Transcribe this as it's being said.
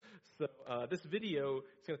This video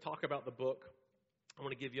is going to talk about the book. I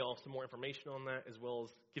want to give you all some more information on that, as well as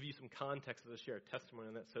give you some context as I share a testimony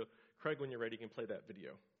on that. So, Craig, when you're ready, you can play that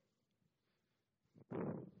video.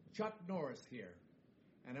 Chuck Norris here,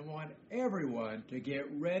 and I want everyone to get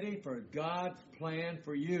ready for God's Plan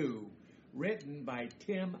for You, written by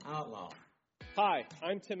Tim Outlaw. Hi,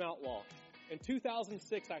 I'm Tim Outlaw. In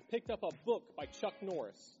 2006, I picked up a book by Chuck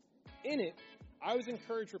Norris. In it, I was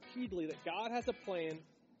encouraged repeatedly that God has a plan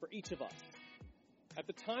for each of us. At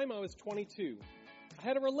the time, I was 22. I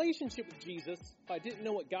had a relationship with Jesus, but I didn't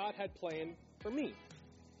know what God had planned for me.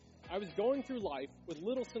 I was going through life with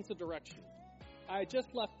little sense of direction. I had just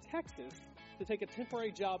left Texas to take a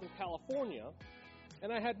temporary job in California,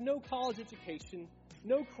 and I had no college education,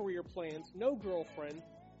 no career plans, no girlfriend,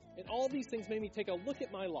 and all these things made me take a look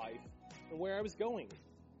at my life and where I was going.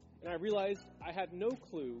 And I realized I had no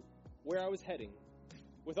clue where I was heading.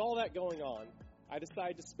 With all that going on, I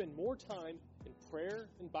decided to spend more time in prayer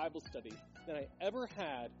and Bible study than I ever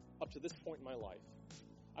had up to this point in my life.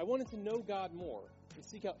 I wanted to know God more and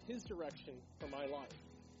seek out His direction for my life.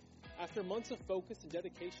 After months of focus and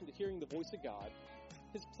dedication to hearing the voice of God,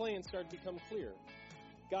 His plan started to become clear.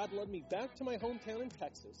 God led me back to my hometown in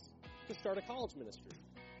Texas to start a college ministry.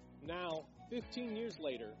 Now, 15 years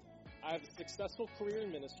later, I have a successful career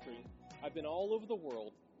in ministry. I've been all over the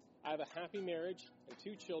world. I have a happy marriage and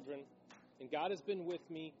 2 children, and God has been with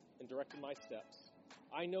me and directed my steps.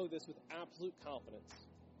 I know this with absolute confidence.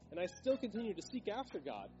 And I still continue to seek after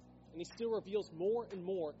God, and He still reveals more and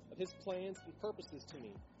more of His plans and purposes to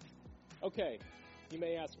me. Okay, you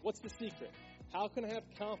may ask, what's the secret? How can I have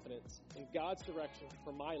confidence in God's direction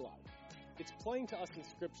for my life? It's plain to us in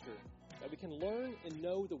Scripture that we can learn and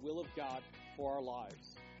know the will of God for our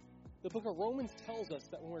lives. The book of Romans tells us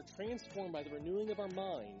that when we're transformed by the renewing of our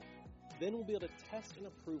mind, then we'll be able to test and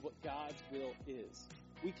approve what God's will is.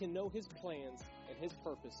 We can know His plans and His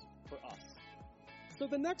purpose for us. So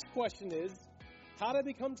the next question is, how do I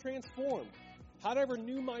become transformed? How do I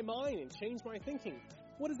renew my mind and change my thinking?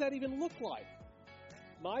 What does that even look like?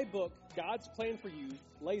 My book, God's Plan for You,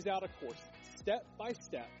 lays out a course, step by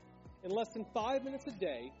step. In less than 5 minutes a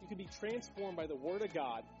day, you can be transformed by the Word of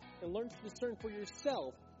God and learn to discern for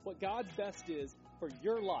yourself what God's best is for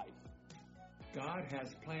your life. God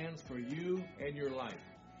has plans for you and your life.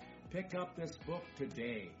 Pick up this book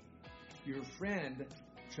today. Your friend,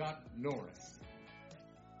 Chuck Norris.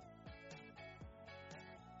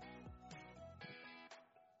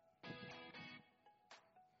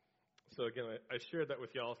 So again, I shared that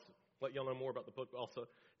with y'all, let y'all know more about the book, but also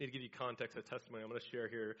need to give you context of testimony I'm going to share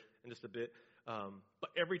here in just a bit. But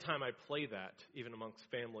every time I play that, even amongst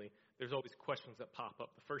family, there's always questions that pop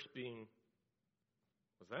up. The first being,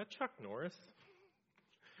 was that Chuck Norris?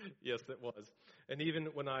 Yes, it was. And even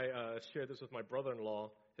when I shared this with my brother-in-law,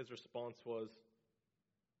 his response was,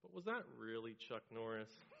 but was that really Chuck Norris?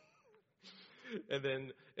 And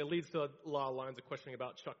then it leads to a lot of lines of questioning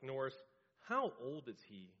about Chuck Norris. How old is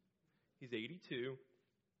he? He's 82.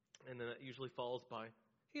 And then that usually follows by,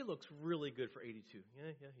 he looks really good for 82.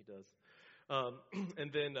 Yeah, he does.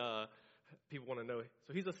 And then people want to know,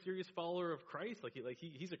 so he's a serious follower of Christ?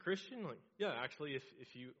 He's a Christian? Yeah, actually,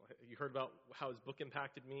 if you heard about how his book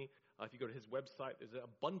impacted me, if you go to his website, there's an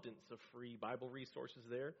abundance of free Bible resources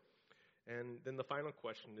there. And then the final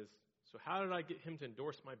question is, so how did I get him to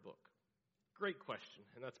endorse my book? Great question,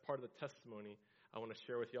 and that's part of the testimony I want to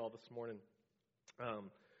share with you all this morning.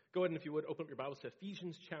 Go ahead and, if you would, open up your Bibles to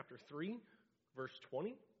Ephesians chapter 3, verse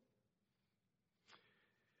 20.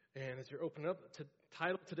 And as you're opening up, the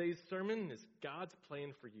title of today's sermon is God's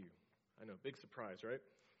Plan for You. I know, big surprise, right?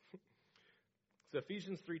 So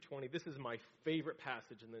Ephesians 3:20, this is my favorite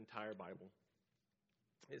passage in the entire Bible.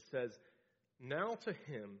 It says, now to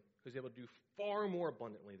Him who's able to do far more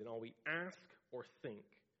abundantly than all we ask or think,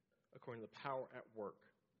 according to the power at work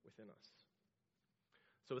within us.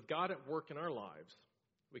 So with God at work in our lives,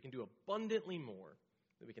 we can do abundantly more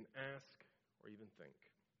than we can ask or even think.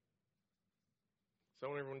 So I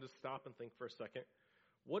want everyone to stop and think for a second.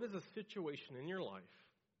 What is a situation in your life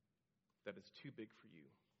that is too big for you?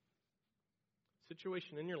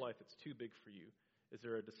 Situation in your life that's too big for you. Is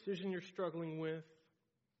there a decision you're struggling with?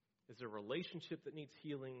 Is there a relationship that needs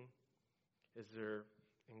healing? Is there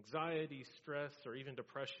anxiety, stress, or even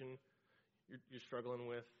depression you're struggling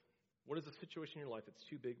with? What is the situation in your life that's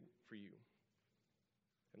too big for you?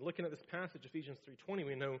 And looking at this passage, Ephesians 3:20,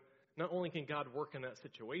 we know not only can God work in that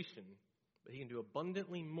situation, but He can do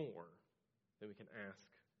abundantly more than we can ask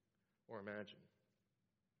or imagine.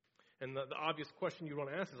 And the obvious question you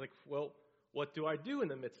want to ask is well, what do I do in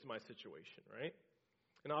the midst of my situation, right?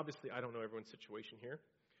 And obviously, I don't know everyone's situation here,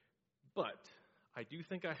 but I do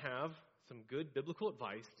think I have some good biblical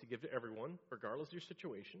advice to give to everyone, regardless of your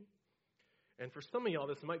situation. And for some of y'all,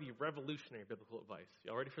 this might be revolutionary biblical advice.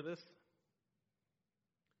 Y'all ready for this?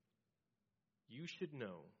 You should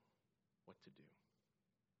know what to do.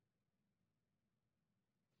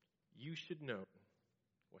 You should know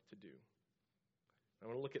what to do. I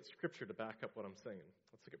want to look at Scripture to back up what I'm saying.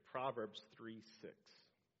 Let's look at Proverbs 3:6.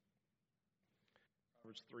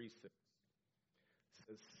 Proverbs 3:6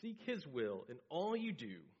 says, "Seek his will in all you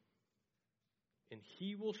do, and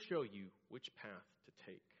he will show you which path to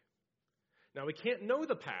take." Now, we can't know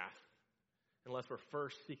the path unless we're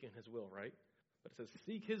first seeking his will, right? But it says,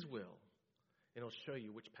 seek his will, and he'll show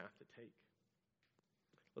you which path to take.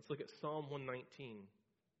 Let's look at Psalm 119,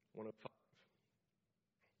 105.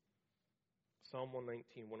 Psalm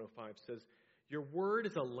 119, 105 says, "Your word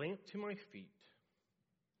is a lamp to my feet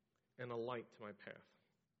and a light to my path."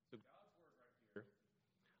 So God's word right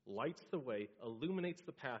here lights the way, illuminates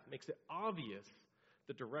the path, makes it obvious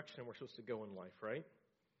the direction we're supposed to go in life, right?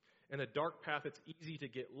 In a dark path, it's easy to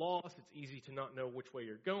get lost. It's easy to not know which way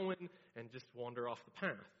you're going and just wander off the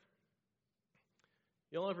path.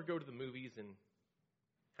 Y'all ever go to the movies and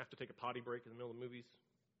have to take a potty break in the middle of the movies?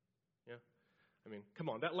 Yeah? I mean, come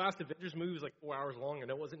on. That last Avengers movie was like 4 hours long. I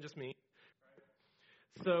know it wasn't just me.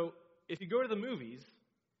 So if you go to the movies,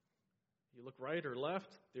 you look right or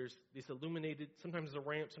left, there's this illuminated, sometimes there's a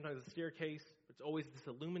ramp, sometimes a staircase. It's always this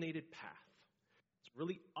illuminated path. It's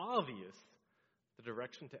really obvious the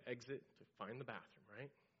direction to exit to find the bathroom,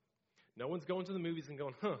 right? No one's going to the movies and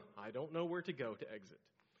going, I don't know where to go to exit.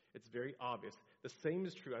 It's very obvious. The same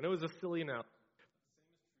is true. I know it's a silly analogy. The same is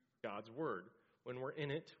true for God's word. When we're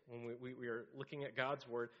in it, when we are looking at God's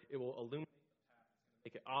word, it will illuminate the path. It's going to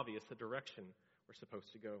make it obvious the direction we're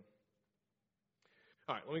supposed to go.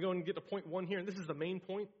 All right, let me go and get to point one here. And this is the main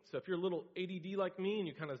point. So if you're a little ADD like me and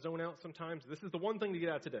you kind of zone out sometimes, this is the one thing to get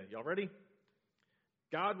out today. Y'all ready?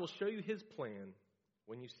 God will show you his plan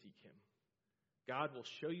when you seek him. God will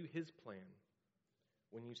show you his plan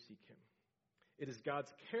when you seek him. It is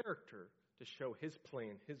God's character to show his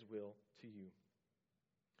plan, his will to you.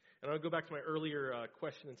 And I'll go back to my earlier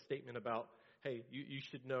question and statement about, hey, you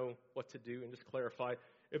should know what to do, and just clarify.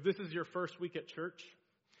 If this is your first week at church,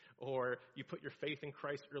 or you put your faith in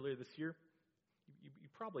Christ earlier this year, you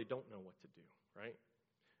probably don't know what to do, right?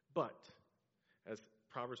 But as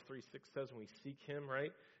Proverbs 3:6 says, when we seek him,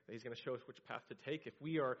 right, he's going to show us which path to take. If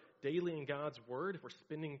we are daily in God's word, if we're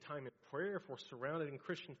spending time in prayer, if we're surrounded in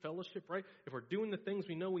Christian fellowship, right, if we're doing the things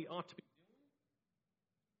we know we ought to be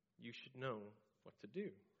doing, you should know what to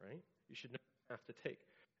do, right? You should know what path to take.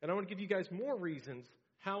 And I want to give you guys more reasons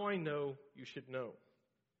how I know you should know.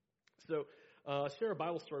 So I'll share a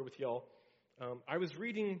Bible story with y'all. I was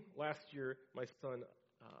reading last year, my son,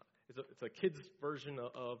 it's a kid's version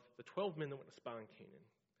of the 12 men that went to spy on Canaan.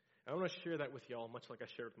 I want to share that with y'all, much like I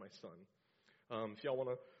shared with my son. If y'all want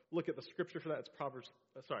to look at the scripture for that,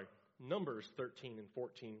 it's Numbers 13 and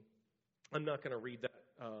 14. I'm not going to read that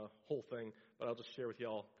whole thing, but I'll just share with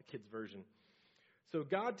y'all the kid's version. So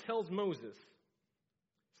God tells Moses,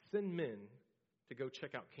 send men to go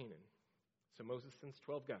check out Canaan. So Moses sends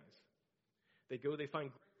 12 guys. They go, they find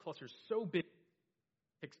grape clusters so big,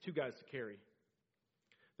 it takes 2 guys to carry.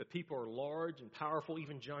 The people are large and powerful,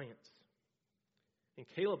 even giants. And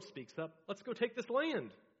Caleb speaks up, let's go take this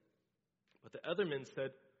land. But the other men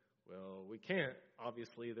said, well, we can't.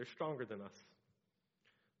 Obviously, they're stronger than us.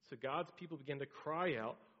 So God's people began to cry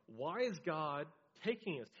out, why is God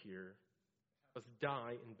taking us here to have us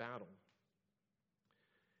die in battle?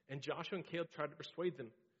 And Joshua and Caleb tried to persuade them,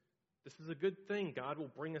 this is a good thing. God will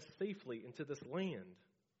bring us safely into this land.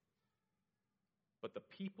 But the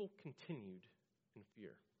people continued in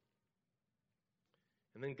fear.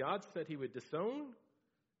 And then God said he would disown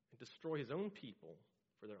and destroy his own people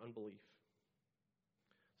for their unbelief.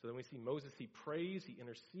 So then we see Moses, he prays, he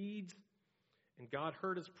intercedes, and God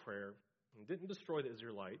heard his prayer and didn't destroy the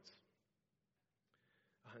Israelites.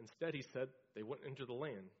 Instead, he said they wouldn't enter the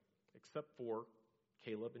land, except for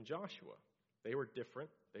Caleb and Joshua. They were different.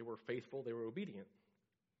 They were faithful. They were obedient.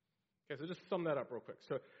 Okay, so just sum that up real quick.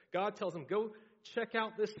 So God tells them, go check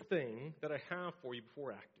out this thing that I have for you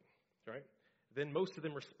before acting. Right? Then most of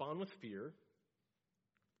them respond with fear.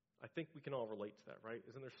 I think we can all relate to that, right?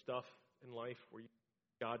 Isn't there stuff in life where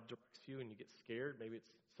God directs you and you get scared? Maybe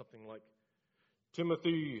it's something like,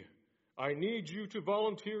 Timothy, I need you to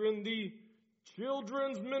volunteer in the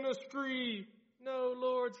children's ministry. No,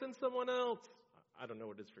 Lord, send someone else. I don't know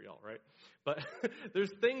what it is for y'all, right? But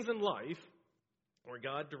there's things in life where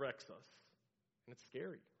God directs us, and it's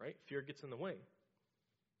scary, right? Fear gets in the way.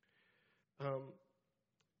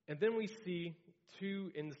 And then we see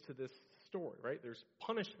 2 ends to this story, right? There's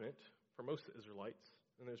punishment for most of the Israelites,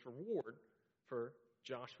 and there's reward for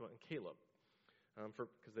Joshua and Caleb,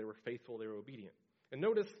 because they were faithful, they were obedient. And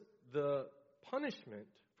notice the punishment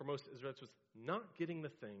for most Israelites was not getting the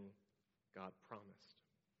thing God promised.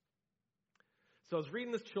 So I was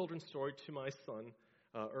reading this children's story to my son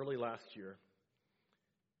early last year,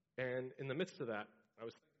 and in the midst of that, I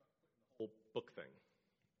was thinking about quitting the whole book thing.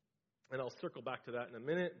 And I'll circle back to that in a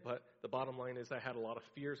minute, but the bottom line is I had a lot of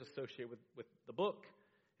fears associated with the book,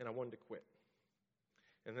 and I wanted to quit.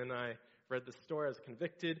 And then I read the story, I was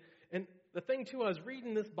convicted. And the thing, too, I was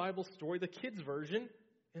reading this Bible story, the kids' version,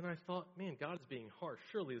 and I thought, man, God's being harsh.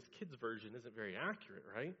 Surely this kids' version isn't very accurate,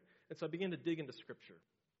 right? And so I began to dig into Scripture.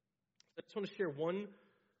 I just want to share one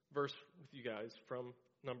verse with you guys from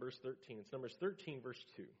Numbers 13. It's Numbers 13, verse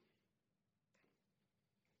 2.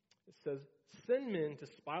 It says, "Send men to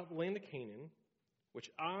spy out the land of Canaan, which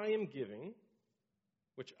I am giving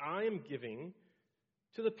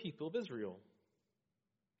to the people of Israel."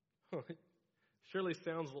 It surely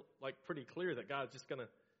sounds like pretty clear that God's just going to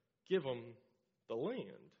give them the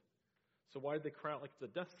land. So why did they cry out like it's a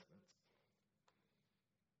death sentence?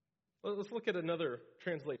 Well, let's look at another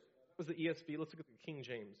translation. That was the ESV. Let's look at the King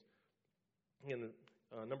James. In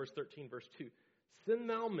Numbers 13, verse 2. "Send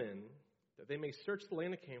thou men, that they may search the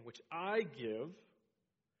land of Canaan, which I give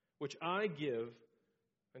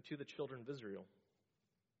unto the children of Israel."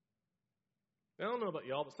 Now, I don't know about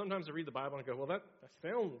y'all, but sometimes I read the Bible and I go, well, that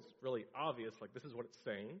sounds really obvious, like this is what it's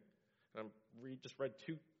saying. And I just read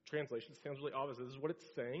two translations. It sounds really obvious. This is what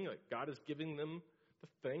it's saying, like God is giving them the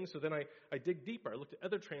thing. So then I dig deeper. I looked at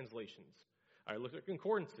other translations. I looked at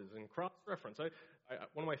concordances and cross-reference.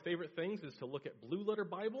 One of my favorite things is to look at Blue Letter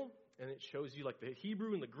Bible, and it shows you like the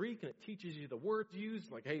Hebrew and the Greek, and it teaches you the words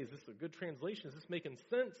used. Like, hey, is this a good translation? Is this making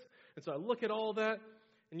sense? And so I look at all that,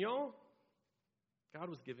 and y'all, God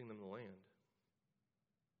was giving them the land.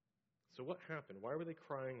 So what happened? Why were they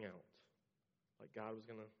crying out like God was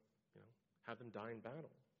going to, have them die in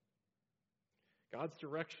battle? God's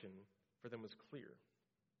direction for them was clear.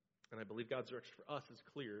 And I believe God's direction for us is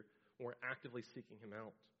clear when we're actively seeking Him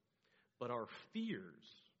out. But our fears,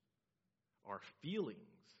 our feelings,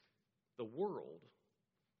 the world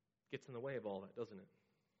gets in the way of all that, doesn't it?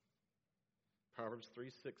 Proverbs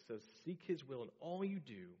 3:6 says, "Seek His will in all you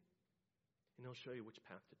do, and He'll show you which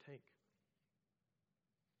path to take."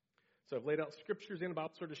 So I've laid out scriptures and a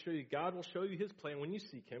Bible story to show you God will show you His plan when you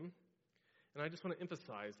seek Him. And I just want to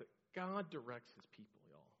emphasize that God directs His people,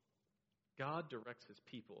 y'all. God directs His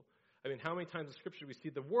people. I mean, how many times in Scripture we see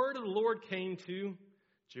the word of the Lord came to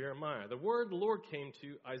Jeremiah, the word of the Lord came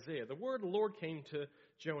to Isaiah, the word of the Lord came to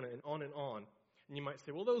Jonah, and on and on. And you might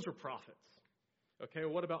say, well, those were prophets. Okay,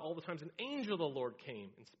 well, what about all the times an angel of the Lord came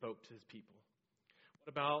and spoke to His people? What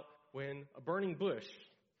about when a burning bush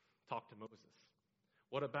talked to Moses?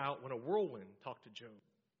 What about when a whirlwind talked to Job?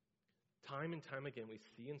 Time and time again, we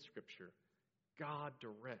see in Scripture, God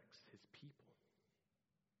directs His people.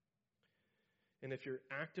 And if you're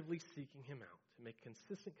actively seeking Him out to make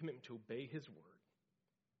consistent commitment to obey His word,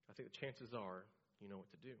 I think the chances are you know what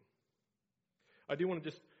to do. I do want to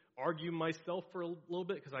just argue myself for a little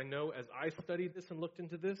bit, because I know as I studied this and looked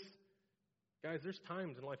into this, guys, there's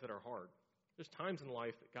times in life that are hard. There's times in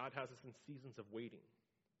life that God has us in seasons of waiting.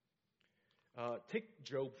 Take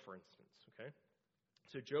Job, for instance, okay?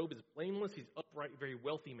 So Job is blameless. He's upright, very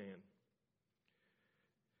wealthy man.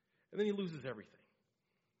 And then he loses everything.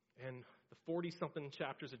 And the 40-something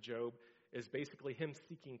chapters of Job is basically him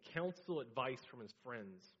seeking counsel, advice from his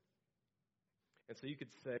friends. And so you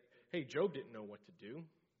could say, hey, Job didn't know what to do.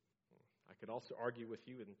 I could also argue with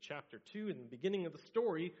you in chapter 2, in the beginning of the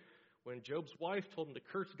story, when Job's wife told him to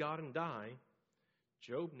curse God and die,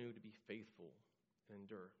 Job knew to be faithful and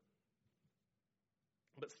endure.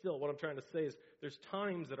 But still, what I'm trying to say is there's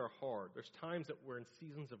times that are hard. There's times that we're in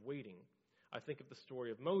seasons of waiting. I think of the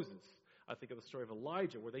story of Moses. I think of the story of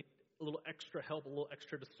Elijah, where they need a little extra help, a little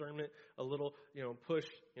extra discernment, a little, push.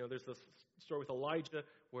 There's this story with Elijah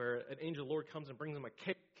where an angel of the Lord comes and brings him a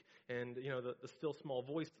cake, and, the still small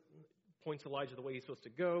voice points Elijah the way he's supposed to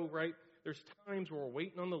go, right? There's times where we're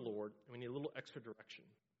waiting on the Lord, and we need a little extra direction.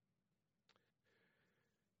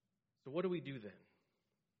 So what do we do then?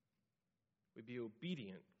 We be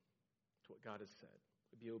obedient to what God has said.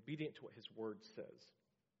 We be obedient to what His Word says.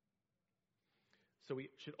 So we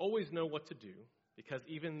should always know what to do, because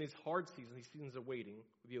even in these hard seasons, these seasons of waiting,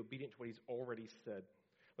 we be obedient to what He's already said.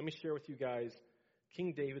 Let me share with you guys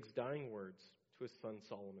King David's dying words to his son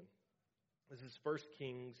Solomon. This is 1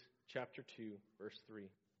 Kings chapter 2, verse 3.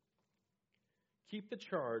 Keep the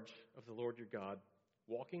charge of the Lord your God,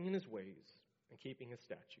 walking in His ways and keeping His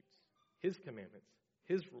statutes, His commandments,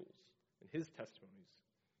 His rules, and his testimonies.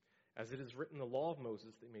 As it is written in the law of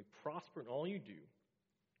Moses, that you may prosper in all you do,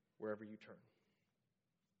 wherever you turn.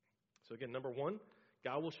 So again, number one,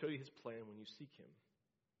 God will show you his plan when you seek him.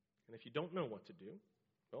 And if you don't know what to do,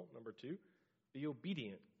 well, number two, be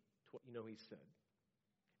obedient to what you know he said.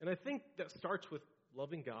 And I think that starts with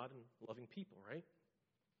loving God and loving people, right?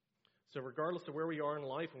 So regardless of where we are in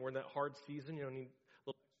life and we're in that hard season, need a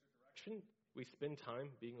little extra direction, we spend time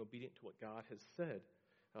being obedient to what God has said,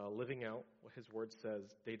 living out what his word says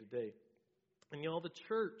day to day. And the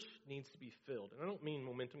church needs to be filled. And I don't mean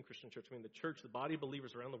Momentum Christian Church. I mean the church, the body of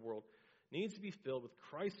believers around the world, needs to be filled with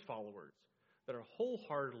Christ followers that are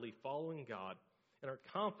wholeheartedly following God and are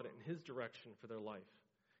confident in his direction for their life.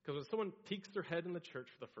 Because when someone peeks their head in the church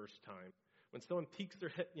for the first time, when someone peeks their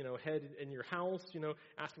head in your house,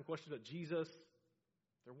 asking questions about Jesus,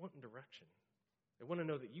 they're wanting direction. They want to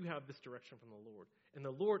know that you have this direction from the Lord. And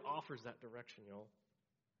the Lord offers that direction, y'all.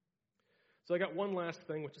 So I got one last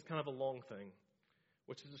thing, which is kind of a long thing,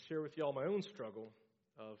 which is to share with y'all my own struggle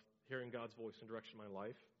of hearing God's voice and direction in my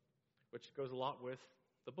life, which goes a lot with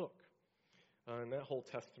the book and that whole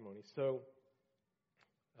testimony. So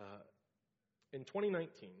in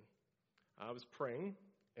 2019, I was praying,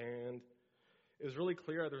 and it was really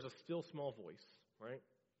clear there's a still small voice, right?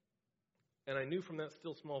 And I knew from that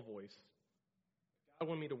still small voice, God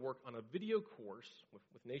wanted me to work on a video course with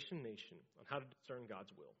Nation on how to discern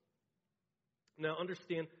God's will. Now,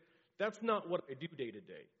 understand, that's not what I do day to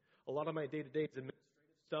day. A lot of my day-to-day is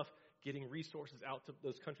administrative stuff, getting resources out to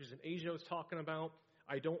those countries in Asia I was talking about.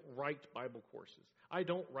 I don't write Bible courses. I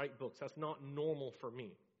don't write books. That's not normal for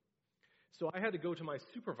me. So I had to go to my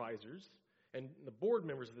supervisors and the board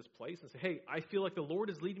members of this place and say, hey, I feel like the Lord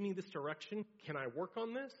is leading me this direction. Can I work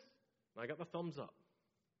on this? And I got the thumbs up.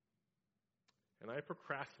 And I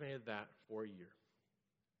procrastinated that for a year.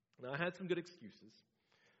 Now, I had some good excuses,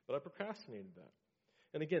 but I procrastinated that.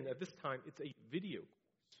 And again, at this time, it's a video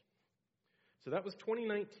course. So that was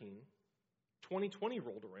 2019. 2020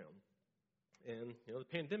 rolled around. And, the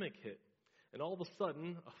pandemic hit. And all of a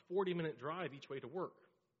sudden, a 40-minute drive each way to work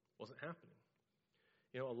wasn't happening.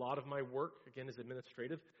 A lot of my work, again, is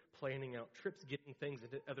administrative, planning out trips, getting things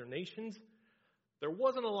into other nations. There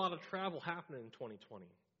wasn't a lot of travel happening in 2020.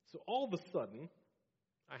 So all of a sudden,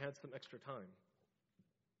 I had some extra time.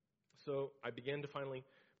 So I began to finally,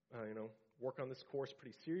 work on this course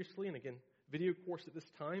pretty seriously. And again, video course at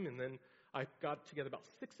this time. And then I got together about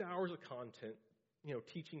 6 hours of content,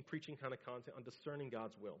 teaching, preaching kind of content on discerning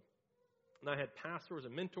God's will. And I had pastors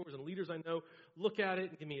and mentors and leaders I know look at it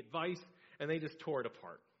and give me advice, and they just tore it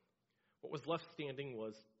apart. What was left standing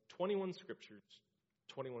was 21 scriptures,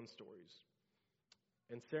 21 stories.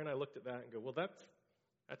 And Sarah and I looked at that and go, well, that's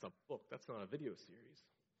a book. That's not a video series.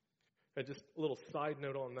 And just a little side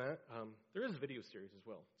note on that, there is a video series as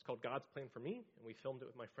well. It's called God's Plan for Me, and we filmed it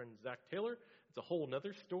with my friend Zach Taylor. It's a whole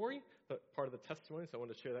nother story, but part of the testimony, so I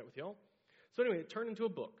wanted to share that with y'all. So anyway, it turned into a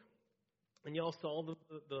book. And y'all saw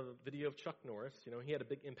the video of Chuck Norris. He had a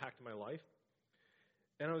big impact in my life.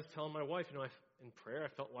 And I was telling my wife, in prayer, I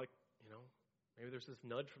felt like, maybe there's this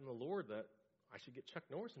nudge from the Lord that I should get Chuck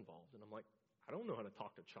Norris involved. And I'm like, I don't know how to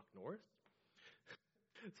talk to Chuck Norris.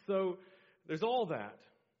 So there's all that.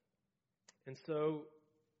 And so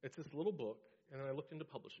it's this little book, and then I looked into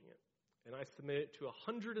publishing it. And I submitted it to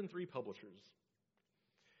 103 publishers.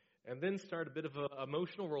 And then started a bit of an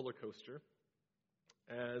emotional roller coaster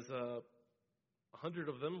as 100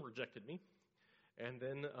 of them rejected me, and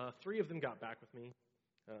then 3 of them got back with me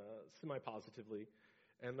semi-positively.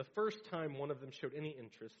 And the first time one of them showed any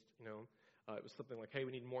interest, it was something like, hey,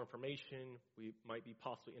 we need more information. We might be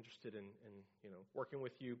possibly interested in working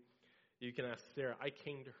with you. You can ask Sarah. I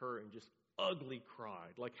came to her and just ugly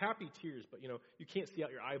cried, like happy tears, but you can't see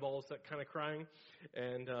out your eyeballs, that kind of crying.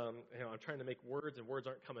 And I'm trying to make words, and words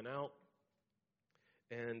aren't coming out.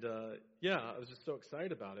 And I was just so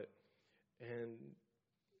excited about it. And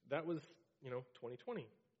that was, 2020.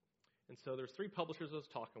 And so there's 3 publishers I was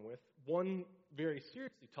talking with, one very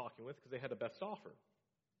seriously talking with because they had a best offer.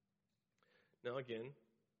 Now again,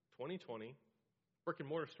 2020, brick and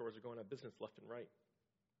mortar stores are going out of business left and right.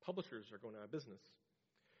 Publishers are going out of business.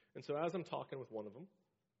 And so as I'm talking with one of them,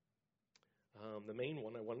 the main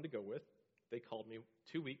one I wanted to go with, they called me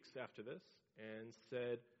 2 weeks after this and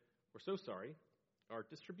said, we're so sorry, our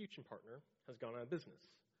distribution partner has gone out of business.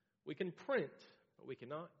 We can print, but we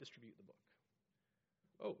cannot distribute the book.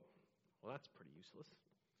 Oh, well, that's pretty useless.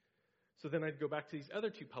 So then I'd go back to these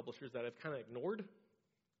other 2 publishers that I've kind of ignored,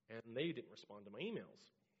 and they didn't respond to my emails.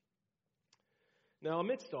 Now,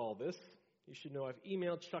 amidst all this, you should know I've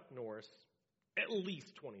emailed Chuck Norris at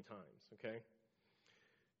least 20 times, okay?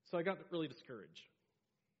 So I got really discouraged.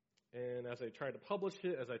 And as I tried to publish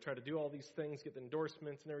it, as I tried to do all these things, get the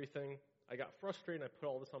endorsements and everything, I got frustrated and I put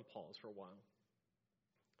all this on pause for a while.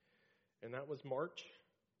 And that was March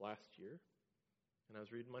last year. And I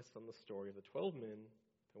was reading my son the story of the 12 men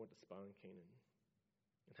that went to spy on Canaan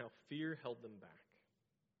and how fear held them back.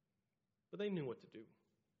 But they knew what to do.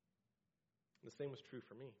 And the same was true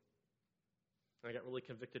for me. And I got really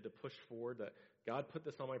convicted to push forward that God put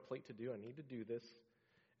this on my plate to do. I need to do this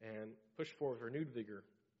and push forward with renewed vigor.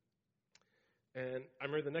 And I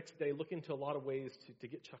remember the next day looking into a lot of ways to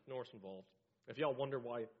get Chuck Norris involved. If y'all wonder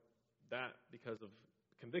why that, because of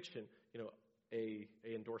conviction, a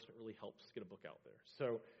endorsement really helps get a book out there.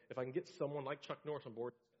 So if I can get someone like Chuck Norris on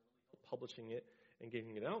board, publishing it and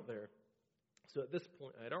getting it out there. So at this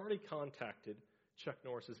point, I had already contacted Chuck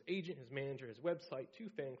Norris, his agent, his manager, his website, 2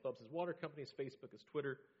 fan clubs, his water company, his Facebook, his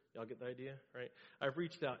Twitter. Y'all get the idea, right? I've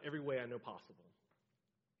reached out every way I know possible.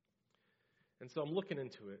 And so I'm looking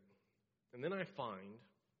into it. And then I find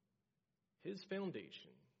his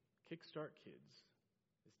foundation, Kickstart Kids,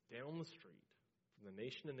 is down the street from the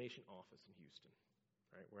Nation to Nation office in Houston,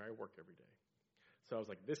 right, where I work every day. So I was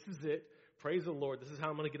like, this is it. Praise the Lord. This is how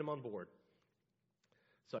I'm going to get them on board.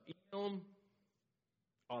 So I email them,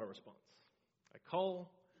 auto response. I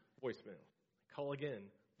call, voicemail. I call again,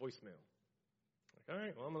 voicemail. Like, all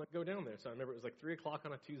right, well, I'm going to go down there. So I remember it was like 3 o'clock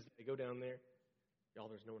on a Tuesday. I go down there. Y'all,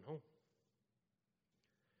 there's no one home.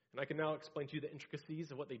 And I can now explain to you the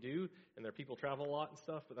intricacies of what they do, and their people travel a lot and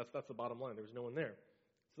stuff, but that's the bottom line. There was no one there.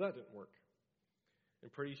 So that didn't work.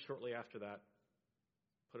 And pretty shortly after that,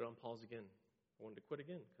 put it on pause again. I wanted to quit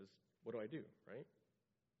again, because what do, right?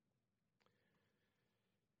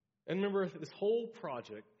 And remember, this whole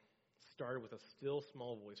project started with a still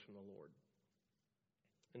small voice from the Lord.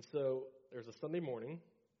 And so there's a Sunday morning,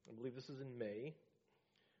 I believe this is in May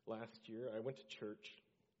last year, I went to church,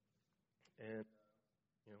 and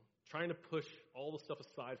trying to push all the stuff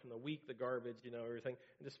aside from the week, the garbage, everything,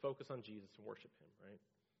 and just focus on Jesus and worship him, right?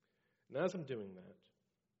 And as I'm doing that,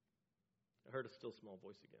 I heard a still small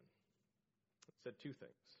voice again. It said 2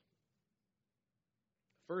 things.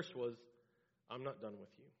 The first was, I'm not done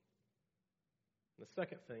with you. And the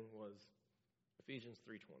second thing was Ephesians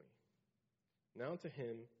 3:20. Now to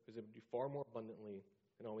him who's able to do far more abundantly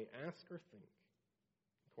than all we ask or think,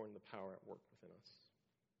 according to the power at work within us.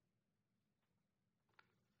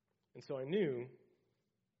 And so I knew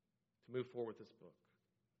to move forward with this book,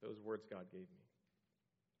 those words God gave me.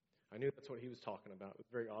 I knew that's what he was talking about. It was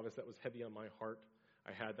very obvious that was heavy on my heart.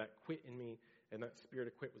 I had that quit in me, and that spirit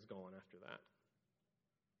of quit was gone after that.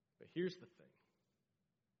 But here's the thing.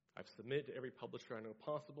 I've submitted to every publisher I know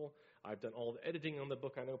possible. I've done all the editing on the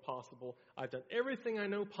book I know possible. I've done everything I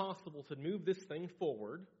know possible to move this thing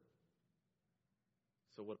forward.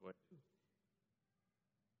 So what do I do?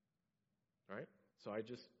 All right? So I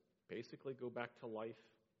just basically go back to life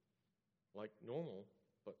like normal,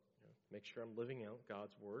 but make sure I'm living out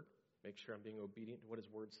God's word, make sure I'm being obedient to what his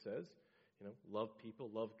word says, love people,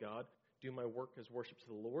 love God, do my work as worship to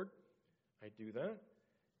the Lord. I do that.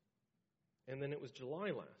 And then it was July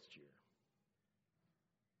last year.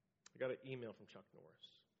 I got an email from Chuck Norris.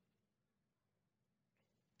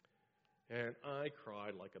 And I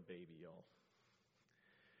cried like a baby, y'all.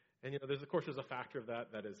 And there's a factor of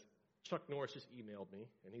that is Chuck Norris just emailed me,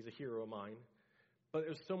 and he's a hero of mine. But it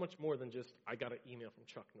was so much more than just, I got an email from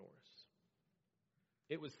Chuck Norris.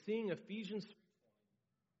 It was seeing Ephesians 3:20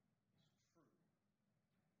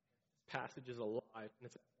 passages alive, and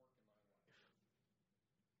it's at work in my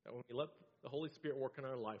life. That when we let the Holy Spirit work in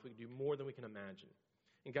our life, we can do more than we can imagine.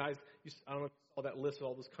 And guys, I don't know if you saw that list of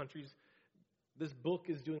all those countries. This book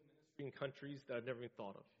is doing ministry in countries that I've never even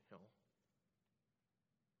thought of.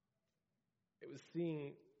 It was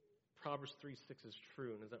seeing Proverbs 3:6 is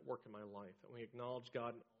true and is at work in my life. That when we acknowledge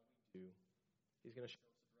God in all we do, he's going to show us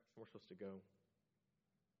the direction we're supposed to go.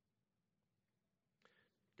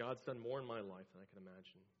 God's done more in my life than I can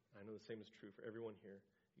imagine. I know the same is true for everyone here.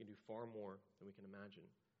 He can do far more than we can imagine.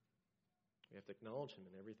 We have to acknowledge him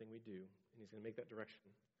in everything we do, and he's going to make that direction,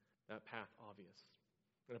 that path obvious.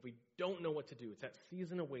 And if we don't know what to do, it's that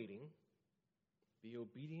season of waiting. Be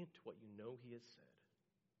obedient to what you know he has said.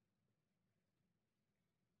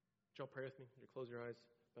 Would y'all pray with me? Would you close your eyes,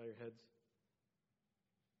 bow your heads?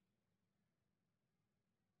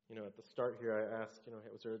 At the start here, I asked,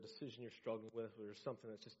 was there a decision you're struggling with? Was there something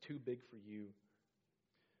that's just too big for you?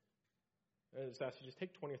 And I just asked you, just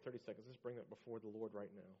take 20 or 30 seconds. Just bring that before the Lord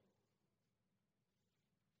right now.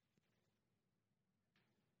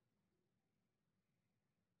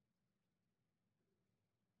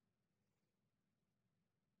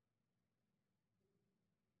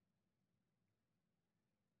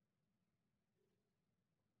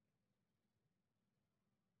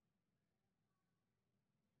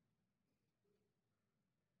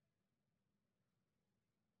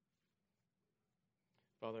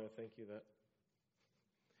 Father, I thank you that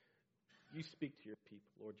you speak to your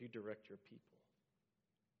people, Lord. You direct your people.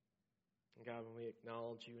 And God, when we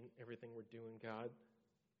acknowledge you in everything we're doing, God,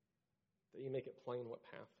 that you make it plain what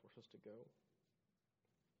path we're supposed to go.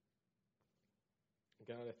 And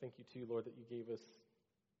God, I thank you too, Lord, that you gave us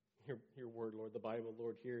your word, Lord, the Bible,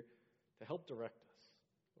 Lord, here to help direct us,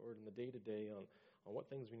 Lord, in the day-to-day on what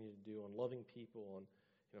things we need to do, on loving people, on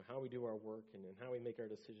how we do our work and how we make our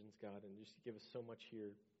decisions, God, and just give us so much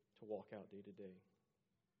here to walk out day-to-day.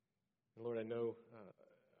 And Lord, I know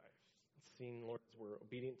I've seen, Lord, as we're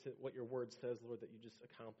obedient to what your word says, Lord, that you just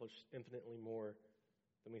accomplish infinitely more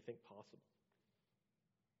than we think possible.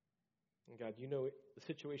 And God, you know the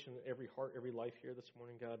situation in every heart, every life here this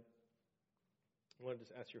morning, God. I want to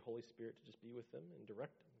just ask your Holy Spirit to just be with them and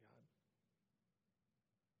direct them, God.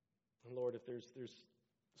 And Lord, if there's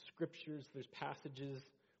scriptures, there's passages,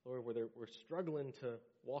 Lord, where we're struggling to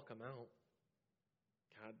walk them out,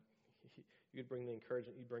 God, you'd bring the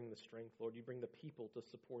encouragement, you'd bring the strength, Lord. You bring the people to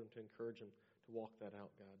support them, to encourage them to walk that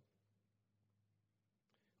out, God.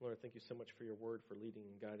 Lord, thank you so much for your word, for leading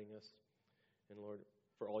and guiding us. And Lord,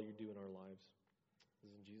 for all you do in our lives. This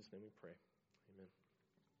is in Jesus' name we pray. Amen.